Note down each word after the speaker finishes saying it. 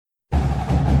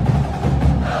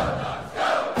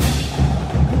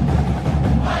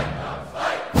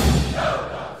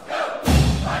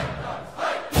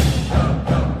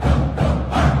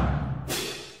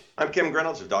Kevin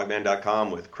Reynolds of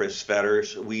Dogman.com with Chris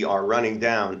Fetters. We are running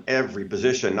down every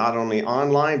position, not only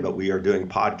online, but we are doing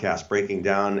podcasts breaking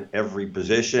down every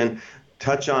position.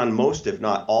 Touch on most, if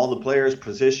not all, the players'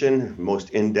 position,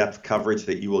 most in-depth coverage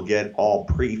that you will get all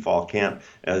pre-fall camp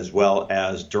as well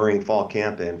as during fall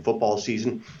camp and football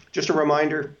season. Just a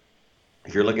reminder,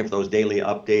 if you're looking for those daily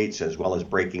updates as well as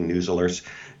breaking news alerts,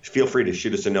 feel free to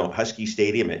shoot us a note,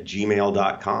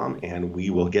 huskystadium@gmail.com, and we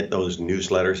will get those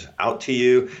newsletters out to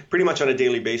you pretty much on a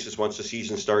daily basis once the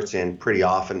season starts, and pretty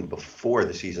often before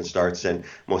the season starts, and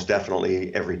most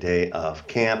definitely every day of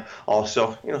camp.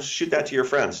 Also, shoot that to your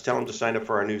friends. Tell them to sign up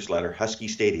for our newsletter,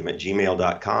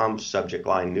 huskystadium@gmail.com, subject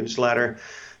line newsletter.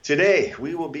 Today,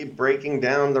 we will be breaking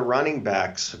down the running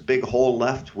backs. Big hole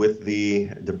left with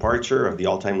the departure of the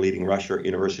all-time leading rusher at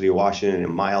University of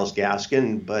Washington, Myles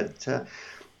Gaskin, but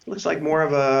looks like more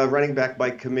of a running back by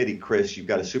committee, Chris. You've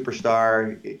got a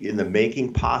superstar in the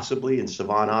making, possibly, in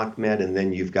Salvon Ahmed, and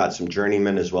then you've got some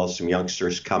journeymen as well as some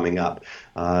youngsters coming up.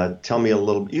 Tell me a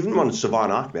little, even known Salvon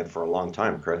Ahmed for a long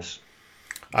time, Chris.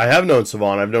 I have known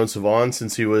Salvon. I've known Salvon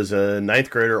since he was a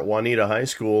ninth grader at Juanita High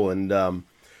School, and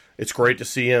it's great to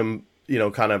see him,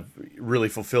 kind of really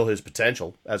fulfill his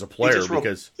potential as a player. Just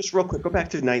real quick, go back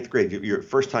to ninth grade. Your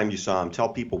first time you saw him. Tell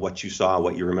people what you saw,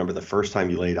 what you remember the first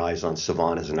time you laid eyes on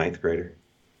Salvon as a ninth grader.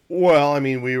 Well,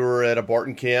 we were at a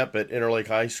Barton camp at Interlake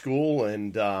High School,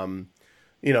 and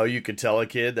you could tell a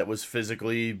kid that was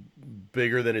physically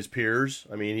bigger than his peers.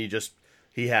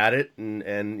 He had it,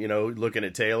 and looking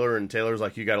at Taylor, and Taylor's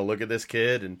like, you got to look at this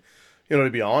kid, and to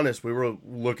be honest, we were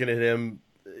looking at him,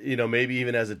 maybe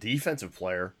even as a defensive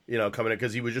player, coming in,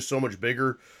 because he was just so much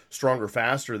bigger, stronger,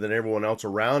 faster than everyone else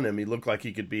around him. He looked like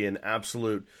he could be an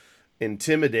absolute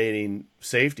intimidating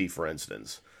safety, for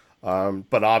instance.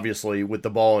 But obviously, with the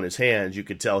ball in his hands, you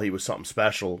could tell he was something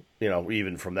special,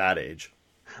 even from that age.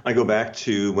 I go back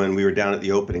to when we were down at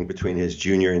the opening between his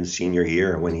junior and senior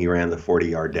year when he ran the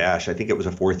 40-yard dash. I think it was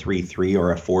a 4.33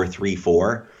 or a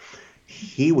 4.34.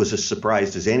 He was as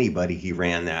surprised as anybody he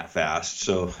ran that fast.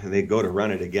 So they go to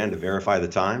run it again to verify the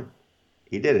time.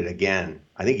 He did it again.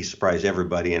 I think he surprised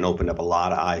everybody and opened up a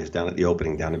lot of eyes down at the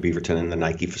opening down in Beaverton in the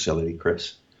Nike facility,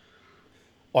 Chris.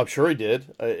 Well, I'm sure he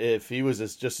did. If he was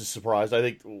just as surprised, I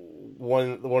think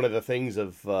one of the things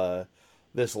of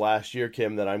this last year,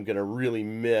 Kim, that I'm going to really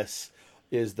miss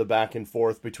is the back and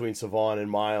forth between Salvon and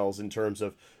Myles in terms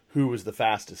of who was the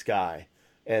fastest guy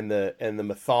and the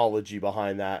mythology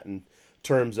behind that, and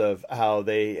terms of how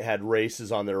they had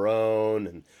races on their own,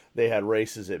 and they had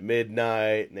races at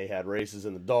midnight, and they had races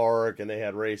in the dark, and they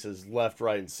had races left,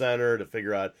 right, and center to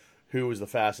figure out who was the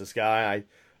fastest guy.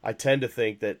 I tend to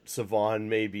think that Salvon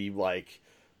may be like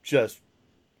just,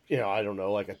 I don't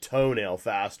know, like a toenail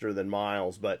faster than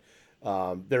Myles, but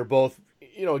they're both,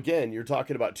 again, you're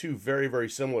talking about two very, very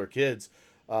similar kids.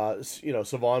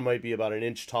 Salvon might be about an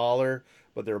inch taller,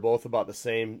 but they're both about the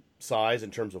same size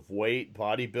in terms of weight,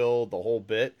 body build, the whole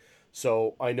bit.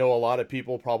 So I know a lot of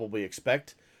people probably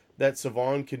expect that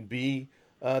Salvon can be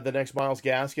the next Myles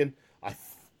Gaskin.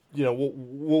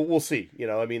 We'll see.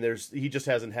 He just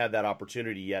hasn't had that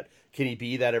opportunity yet. Can he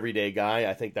be that everyday guy?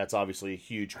 I think that's obviously a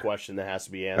huge question that has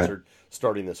to be answered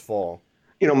starting this fall.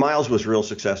 Myles was real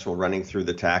successful running through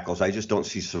the tackles. I just don't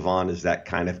see Salvon as that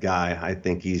kind of guy. I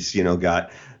think he's,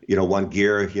 got, one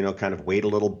gear, kind of wait a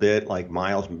little bit like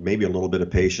Myles, maybe a little bit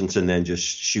of patience and then just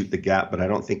shoot the gap. But I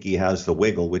don't think he has the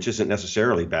wiggle, which isn't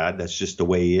necessarily bad. That's just the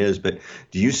way he is. But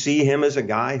do you see him as a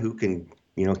guy who can,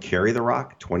 carry the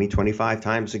rock 20, 25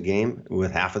 times a game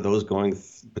with half of those going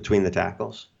between the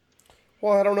tackles?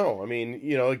 Well, I don't know.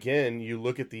 Again, you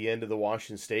look at the end of the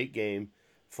Washington State game,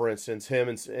 for instance, him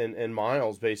and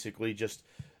Myles basically just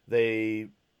they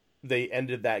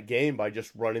ended that game by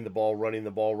just running the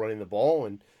ball,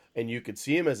 and you could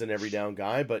see him as an every down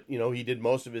guy, but he did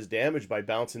most of his damage by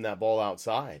bouncing that ball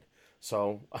outside.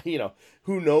 So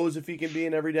who knows if he can be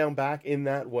an every down back in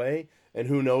that way, and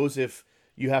who knows if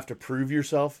you have to prove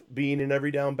yourself being an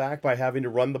every down back by having to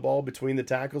run the ball between the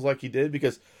tackles like he did,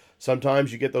 because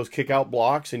sometimes you get those kick out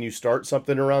blocks and you start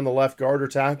something around the left guard or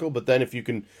tackle, but then if you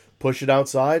can push it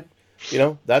outside,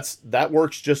 that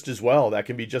works just as well. That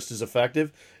can be just as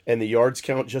effective, and the yards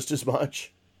count just as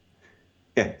much.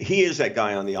 Yeah, he is that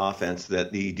guy on the offense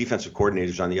that the defensive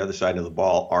coordinators on the other side of the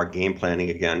ball are game planning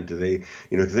again.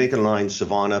 They can line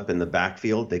Salvon up in the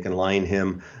backfield. They can line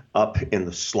him up in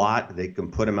the slot. They can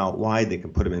put him out wide. They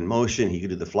can put him in motion. He can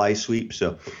do the fly sweep.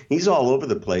 So he's all over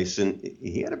the place, and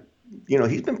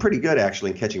he's been pretty good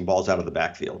actually in catching balls out of the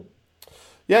backfield.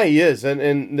 Yeah, he is,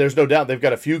 and there's no doubt they've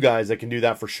got a few guys that can do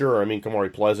that for sure.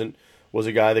 Kamari Pleasant was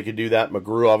a guy that could do that.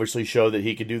 McGrew obviously showed that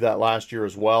he could do that last year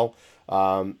as well.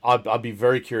 I'll be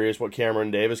very curious what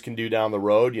Cameron Davis can do down the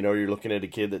road. You're looking at a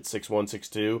kid that's 6'1",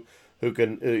 6'2",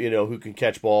 who can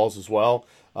catch balls as well.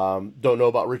 Don't know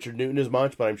about Richard Newton as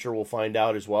much, but I'm sure we'll find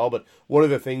out as well. But one of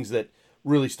the things that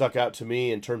really stuck out to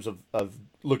me in terms of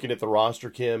looking at the roster,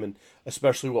 Kim, and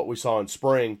especially what we saw in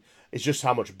spring, is just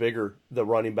how much bigger the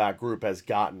running back group has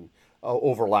gotten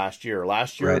over last year.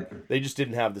 Last year, right, they just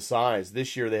didn't have the size.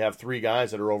 This year, they have 3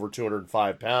 guys that are over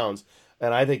 205 pounds.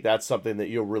 And I think that's something that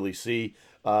you'll really see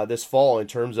this fall in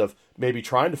terms of maybe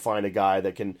trying to find a guy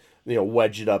that can,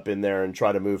 wedge it up in there and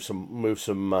try to move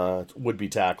some would-be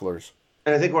tacklers.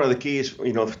 And I think one of the keys,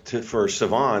 for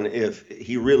Savon, if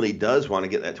he really does want to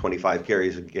get that 25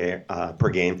 carries per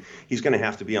game, he's going to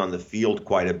have to be on the field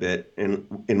quite a bit. And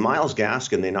in Myles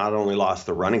Gaskin, they not only lost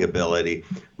the running ability,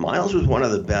 Myles was one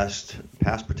of the best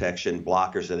pass protection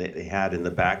blockers that they had in the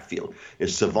backfield.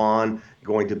 Is Savon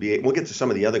going to be? We'll get to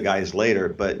some of the other guys later,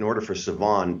 but in order for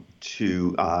Savon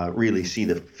to really see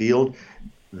the field,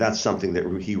 that's something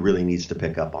that he really needs to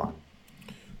pick up on.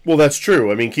 Well, that's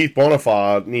true. I mean, Keith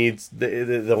Boniface needs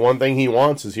the one thing he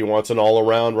wants is he wants an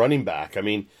all-around running back. I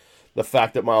mean, the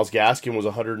fact that Myles Gaskin was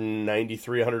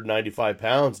 193, 195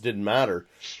 pounds didn't matter.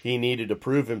 He needed to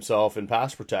prove himself in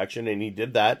pass protection, and he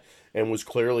did that and was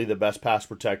clearly the best pass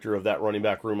protector of that running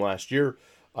back room last year.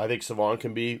 I think Savon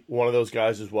can be one of those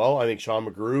guys as well. I think Sean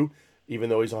McGrew, even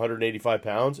though he's 185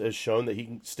 pounds, has shown that he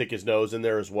can stick his nose in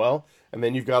there as well. And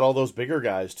then you've got all those bigger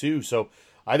guys, too. So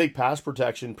I think pass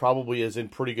protection probably is in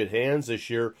pretty good hands this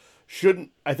year.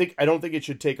 I don't think it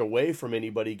should take away from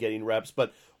anybody getting reps,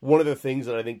 but one of the things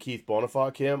that I think Keith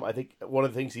Boniface, Kim, I think one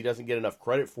of the things he doesn't get enough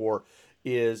credit for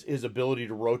is his ability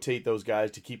to rotate those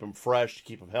guys to keep them fresh, to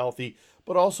keep them healthy,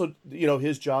 but also,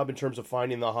 his job in terms of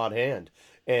finding the hot hand.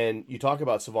 And you talk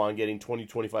about Savon getting 20,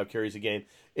 25 carries a game.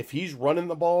 If he's running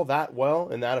the ball that well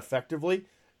and that effectively,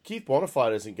 Keith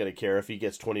Boniface isn't going to care if he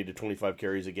gets 20 to 25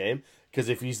 carries a game, because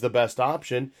if he's the best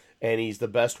option and he's the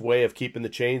best way of keeping the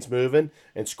chains moving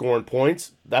and scoring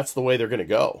points, that's the way they're going to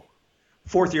go.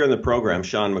 4th year in the program,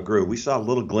 Sean McGrew. We saw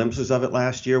little glimpses of it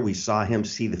last year. We saw him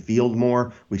see the field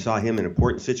more. We saw him in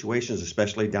important situations,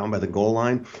 especially down by the goal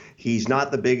line. He's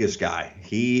not the biggest guy.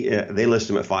 They list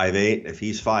him at 5'8". If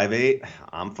he's 5'8",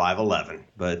 I'm 5'11".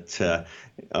 But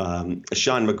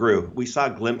Sean McGrew, we saw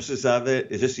glimpses of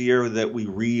it. Is this a year that we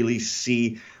really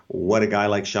see what a guy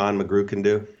like Sean McGrew can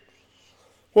do?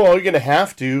 Well, you're going to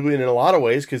have to in a lot of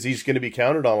ways because he's going to be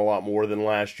counted on a lot more than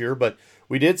last year. But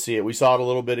we did see it. We saw it a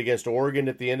little bit against Oregon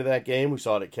at the end of that game. We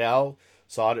saw it at Cal,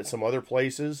 saw it at some other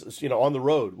places, on the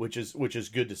road, which is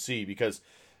good to see because,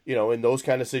 in those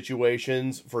kind of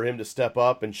situations, for him to step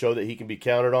up and show that he can be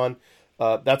counted on,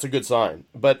 that's a good sign.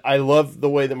 But I love the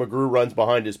way that McGrew runs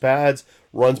behind his pads,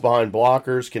 runs behind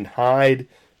blockers, can hide,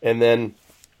 and then,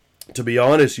 to be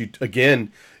honest,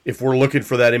 if we're looking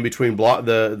for that in between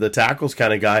the tackles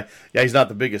kind of guy, yeah, he's not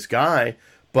the biggest guy.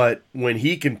 But when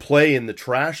he can play in the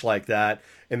trash like that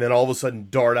and then all of a sudden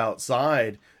dart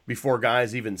outside before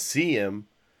guys even see him,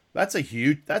 that's a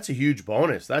huge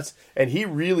bonus. And he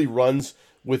really runs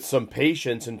with some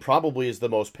patience and probably is the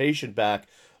most patient back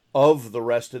of the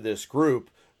rest of this group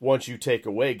once you take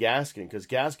away Gaskin, because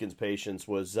Gaskin's patience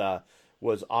was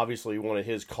obviously one of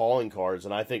his calling cards,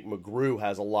 and I think McGrew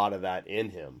has a lot of that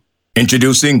in him.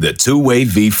 Introducing the Two-Way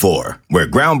V4, where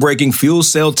groundbreaking fuel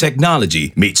cell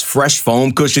technology meets fresh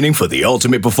foam cushioning for the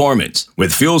ultimate performance.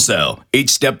 With Fuel Cell, each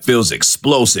step feels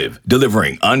explosive,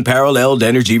 delivering unparalleled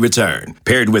energy return.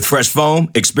 Paired with fresh foam,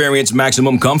 experience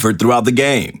maximum comfort throughout the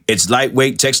game. Its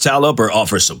lightweight textile upper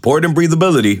offers support and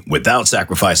breathability without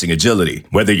sacrificing agility.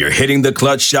 Whether you're hitting the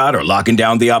clutch shot or locking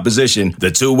down the opposition, the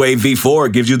Two-Way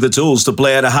V4 gives you the tools to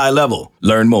play at a high level.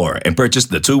 Learn more and purchase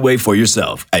the Two-Way for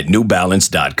yourself at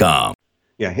newbalance.com.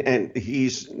 Yeah, and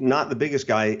he's not the biggest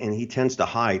guy, and he tends to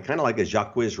hide, kind of like a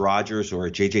Jacquizz Rodgers or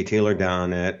a J.J. Taylor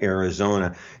down at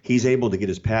Arizona. He's able to get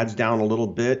his pads down a little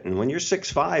bit, and when you're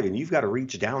 6'5", and you've got to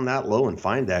reach down that low and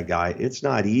find that guy, it's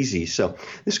not easy. So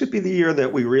this could be the year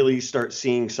that we really start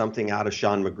seeing something out of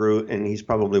Sean McGrew, and he's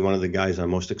probably one of the guys I'm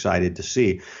most excited to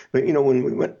see. But, when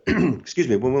we went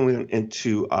when we went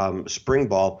into spring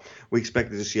ball, we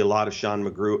expected to see a lot of Sean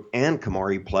McGrew and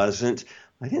Kamari Pleasant.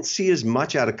 I didn't see as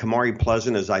much out of Kamari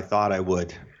Pleasant as I thought I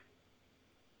would.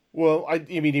 Well, I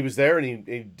mean, he was there and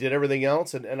he did everything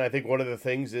else. And I think one of the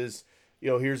things is,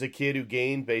 here's a kid who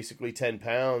gained basically 10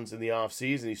 pounds in the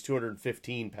offseason. He's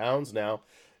 215 pounds now.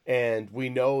 And we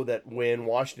know that when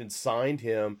Washington signed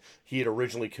him, he had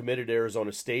originally committed to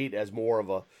Arizona State as more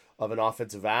of an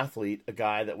offensive athlete, a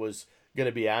guy that was going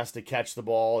to be asked to catch the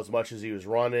ball as much as he was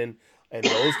running and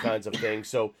those kinds of things.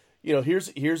 So,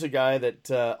 here's a guy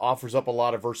that offers up a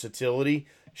lot of versatility.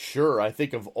 Sure, I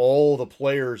think of all the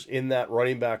players in that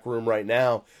running back room right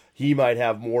now, he might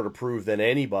have more to prove than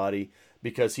anybody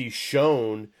because he's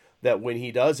shown that when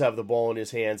he does have the ball in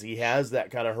his hands, he has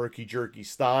that kind of herky-jerky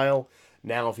style.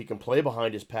 Now, if he can play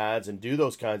behind his pads and do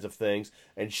those kinds of things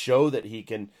and show that he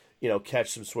can,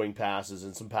 catch some swing passes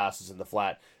and some passes in the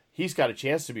flat, he's got a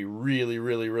chance to be really,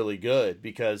 really, really good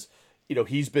because,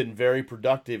 he's been very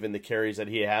productive in the carries that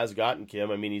he has gotten,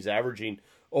 Kim. I mean, he's averaging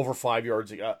over 5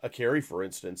 yards a carry, for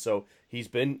instance. So he's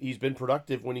been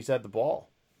productive when he's had the ball.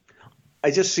 I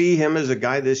just see him as a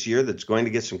guy this year that's going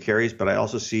to get some carries, but I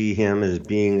also see him as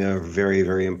being a very,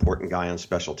 very important guy on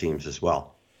special teams as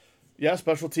well. Yeah,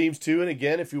 special teams too. And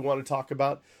again, if you want to talk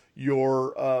about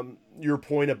your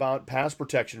point about pass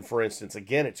protection, for instance,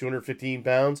 again, at 215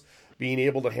 pounds, being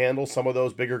able to handle some of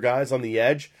those bigger guys on the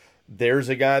edge, there's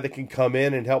a guy that can come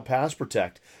in and help pass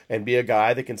protect and be a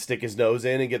guy that can stick his nose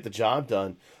in and get the job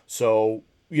done. So,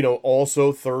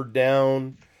 also third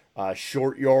down,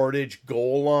 short yardage,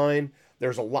 goal line.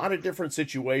 There's a lot of different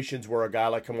situations where a guy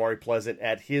like Kamari Pleasant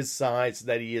at his size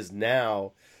that he is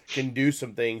now can do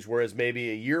some things, whereas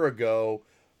maybe a year ago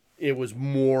it was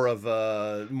more of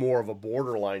a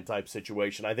borderline type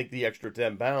situation. I think the extra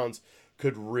 10 pounds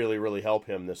could really, really help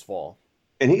him this fall.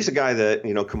 And he's a guy that,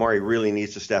 Kamari really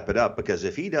needs to step it up because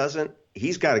if he doesn't,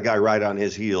 he's got a guy right on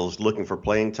his heels looking for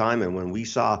playing time. And when we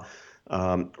saw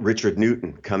Richard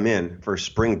Newton come in for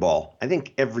spring ball, I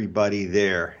think everybody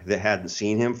there that hadn't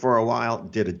seen him for a while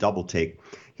did a double take.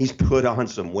 He's put on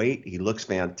some weight. He looks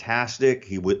fantastic.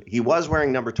 He was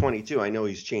wearing number 22. I know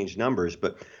he's changed numbers,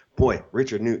 but boy,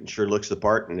 Richard Newton sure looks the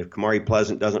part. And if Kamari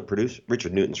Pleasant doesn't produce,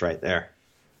 Richard Newton's right there.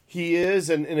 He is,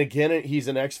 and again, he's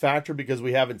an X factor because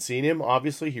we haven't seen him.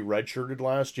 Obviously, he redshirted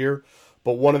last year.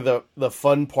 But one of the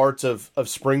fun parts of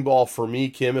spring ball for me,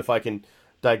 Kim, if I can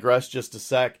digress just a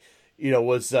sec,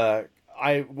 was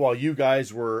while you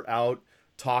guys were out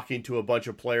talking to a bunch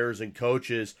of players and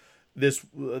coaches,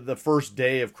 the first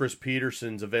day of Chris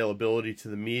Peterson's availability to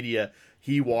the media,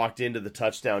 he walked into the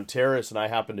touchdown terrace, and I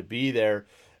happened to be there.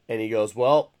 And he goes,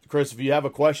 well, Chris, if you have a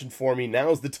question for me,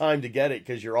 now's the time to get it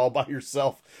because you're all by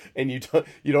yourself and you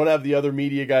don't have the other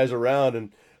media guys around.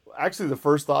 And actually, the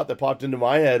first thought that popped into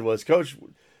my head was, Coach,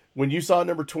 when you saw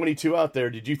number 22 out there,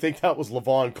 did you think that was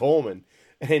Lavon Coleman?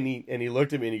 And he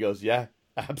looked at me and he goes, yeah,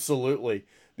 absolutely.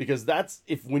 Because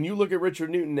when you look at Richard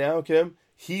Newton now, Kim,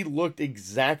 he looked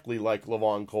exactly like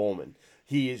Lavon Coleman.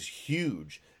 He is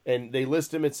huge. And they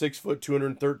list him at 6 foot,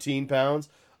 213 pounds.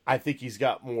 I think he's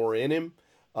got more in him.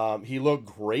 He looked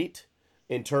great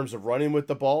in terms of running with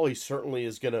the ball. He certainly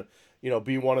is going to,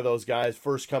 be one of those guys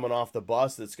first coming off the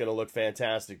bus that's going to look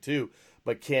fantastic too.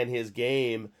 But can his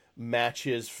game match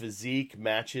his physique,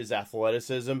 match his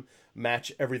athleticism,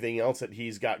 match everything else that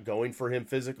he's got going for him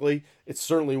physically? It's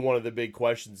certainly one of the big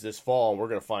questions this fall, and we're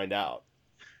going to find out.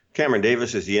 Cameron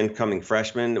Davis is the incoming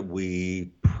freshman.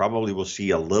 We probably will see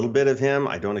a little bit of him.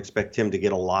 I don't expect him to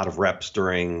get a lot of reps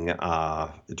during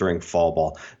fall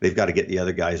ball. They've got to get the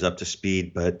other guys up to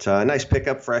speed. But nice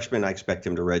pickup freshman. I expect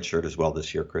him to redshirt as well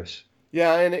this year, Chris.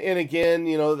 Yeah, and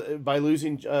again, by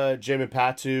losing Jamin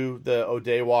Patu, the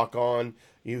O'Day walk-on,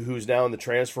 who's now in the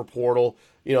transfer portal,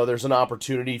 there's an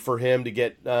opportunity for him to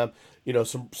get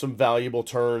some valuable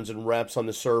turns and reps on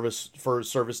the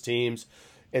service teams.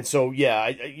 And so, yeah,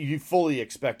 you fully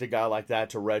expect a guy like that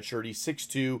to redshirt. He's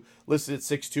 6'2", listed at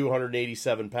 6'2",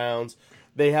 187 pounds.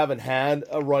 They haven't had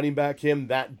a running back him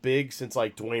that big since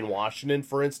like Dwayne Washington,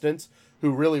 for instance,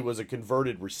 who really was a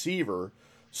converted receiver.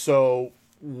 So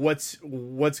what's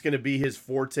going to be his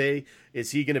forte?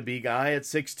 Is he going to be a guy at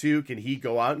 6'2"? Can he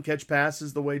go out and catch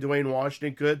passes the way Dwayne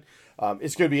Washington could?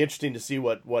 It's going to be interesting to see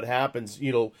what happens.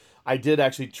 I did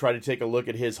actually try to take a look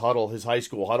at his high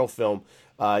school huddle film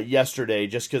yesterday,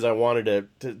 just because I wanted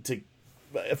to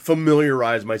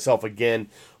familiarize myself again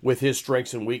with his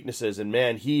strengths and weaknesses. And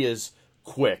man, he is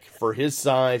quick for his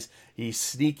size. He's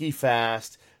sneaky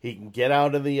fast. He can get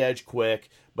out of the edge quick,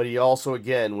 but he also,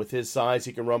 again, with his size,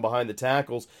 he can run behind the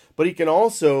tackles. But he can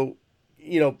also,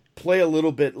 play a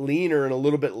little bit leaner and a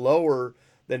little bit lower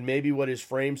than maybe what his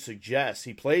frame suggests.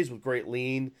 He plays with great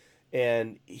lean,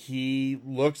 and he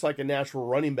looks like a natural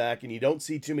running back, and you don't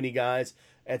see too many guys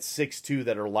at 6'2"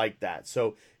 that are like that.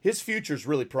 So his future is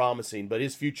really promising, but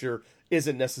his future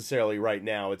isn't necessarily right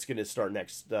now. It's going to start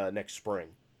next spring.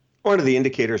 One of the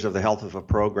indicators of the health of a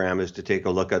program is to take a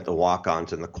look at the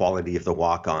walk-ons and the quality of the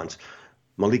walk-ons.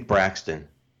 Malik Braxton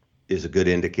is a good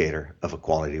indicator of a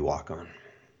quality walk-on.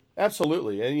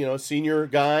 Absolutely. And, senior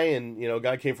guy and,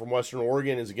 guy came from Western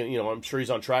Oregon is, I'm sure he's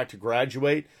on track to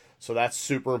graduate. So that's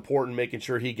super important, making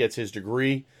sure he gets his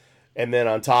degree. And then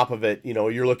on top of it,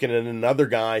 you're looking at another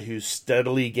guy who's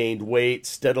steadily gained weight,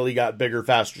 steadily got bigger,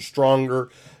 faster, stronger.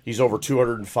 He's over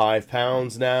 205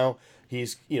 pounds now.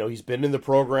 He's been in the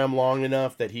program long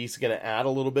enough that he's going to add a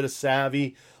little bit of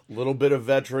savvy, a little bit of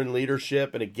veteran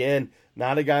leadership. And again,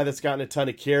 not a guy that's gotten a ton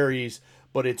of carries,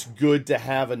 but it's good to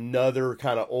have another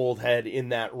kind of old head in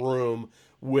that room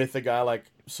with a guy like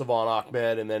Salvon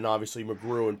Ahmed, and then obviously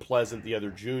McGrew and Pleasant, the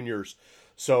other juniors.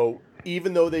 So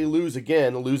even though they lose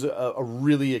a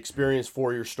really experienced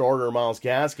 4-year starter, Myles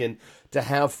Gaskin, to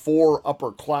have 4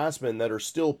 upperclassmen that are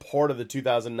still part of the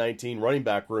 2019 running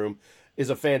back room is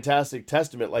a fantastic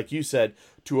testament, like you said,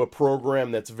 to a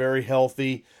program that's very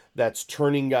healthy, that's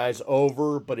turning guys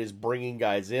over, but is bringing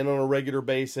guys in on a regular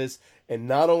basis. And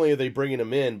not only are they bringing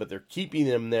them in, but they're keeping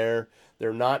them there.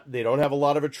 They don't have a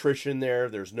lot of attrition there.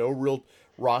 There's no real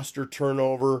roster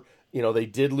turnover. They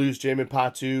did lose Jamin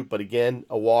Patu, but again,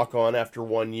 a walk-on after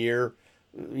 1 year.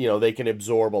 They can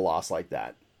absorb a loss like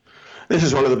that. This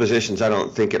is one of the positions I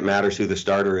don't think it matters who the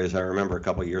starter is. I remember a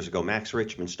couple of years ago, Max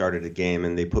Richmond started a game,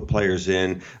 and they put players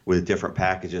in with different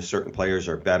packages. Certain players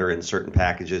are better in certain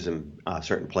packages and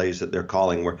certain plays that they're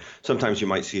calling, where sometimes you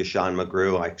might see a Sean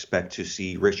McGrew. I expect to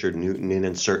see Richard Newton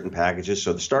in certain packages.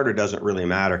 So the starter doesn't really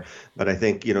matter. But I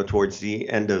think, towards the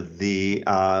end of the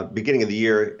beginning of the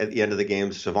year, at the end of the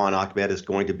game, Salvon Ahmed is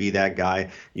going to be that guy.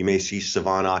 You may see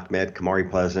Salvon Ahmed, Kamari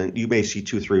Pleasant. You may see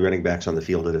 2-3 running backs on the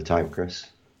field at a time, Chris.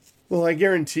 Well, I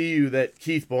guarantee you that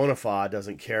Keith Bonifay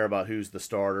doesn't care about who's the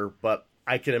starter, but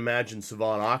I can imagine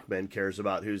Salvon Ahmed cares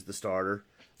about who's the starter.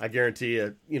 I guarantee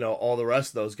you, all the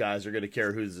rest of those guys are going to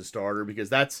care who's the starter, because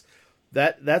that's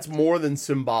more than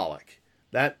symbolic.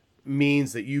 That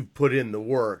means that you've put in the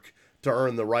work to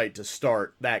earn the right to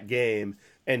start that game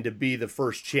and to be the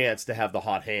first chance to have the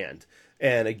hot hand.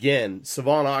 And again,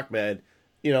 Salvon Ahmed,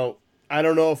 I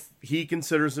don't know if he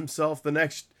considers himself the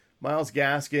next Myles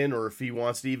Gaskin, or if he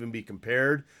wants to even be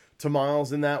compared to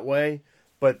Myles in that way.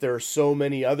 But there are so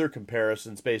many other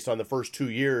comparisons based on the first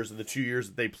 2 years and the 2 years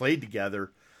that they played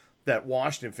together that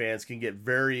Washington fans can get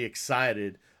very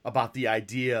excited about the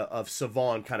idea of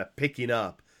Salvon kind of picking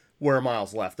up where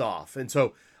Myles left off. And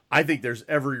so I think there's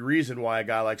every reason why a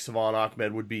guy like Salvon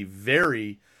Ahmed would be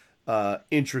very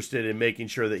interested in making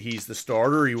sure that he's the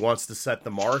starter. He wants to set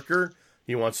the marker.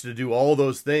 He wants to do all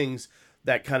those things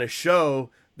that kind of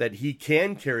show that he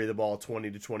can carry the ball 20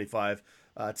 to 25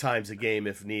 times a game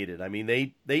if needed. I mean,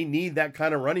 they need that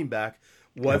kind of running back,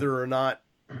 whether or not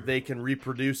they can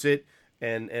reproduce it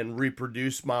and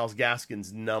reproduce Myles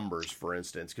Gaskin's numbers, for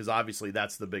instance, because obviously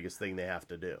that's the biggest thing they have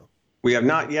to do. We have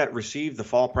not yet received the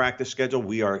fall practice schedule.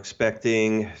 We are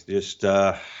expecting, just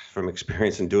from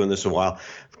experience in doing this a while,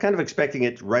 kind of expecting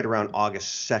it right around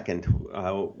August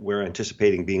 2nd. We're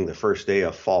anticipating being the first day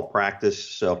of fall practice.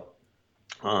 So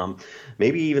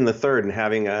maybe even the third, and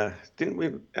having didn't we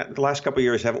the last couple of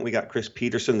years, haven't we got Chris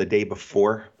Peterson the day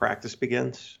before practice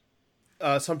begins?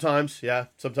 Sometimes, yeah.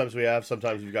 Sometimes we have.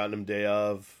 Sometimes we've gotten him day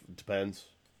of. It depends.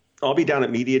 I'll be down at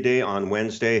Media Day on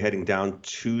Wednesday, heading down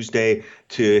Tuesday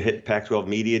to hit Pac-12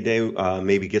 Media Day,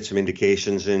 maybe get some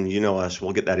indications. And you know us,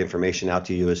 we'll get that information out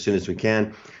to you as soon as we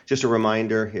can. Just a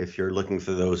reminder, if you're looking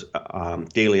for those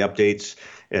daily updates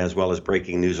as well as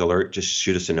breaking news alert, just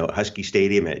shoot us a note,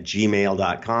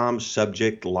 huskystadium@gmail.com,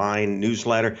 subject line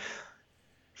newsletter.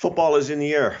 Football is in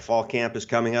the air. Fall camp is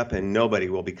coming up, and nobody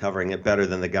will be covering it better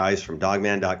than the guys from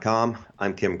Dogman.com.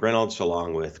 I'm Kim Grinolds,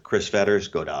 along with Chris Fetters.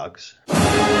 Go Dogs.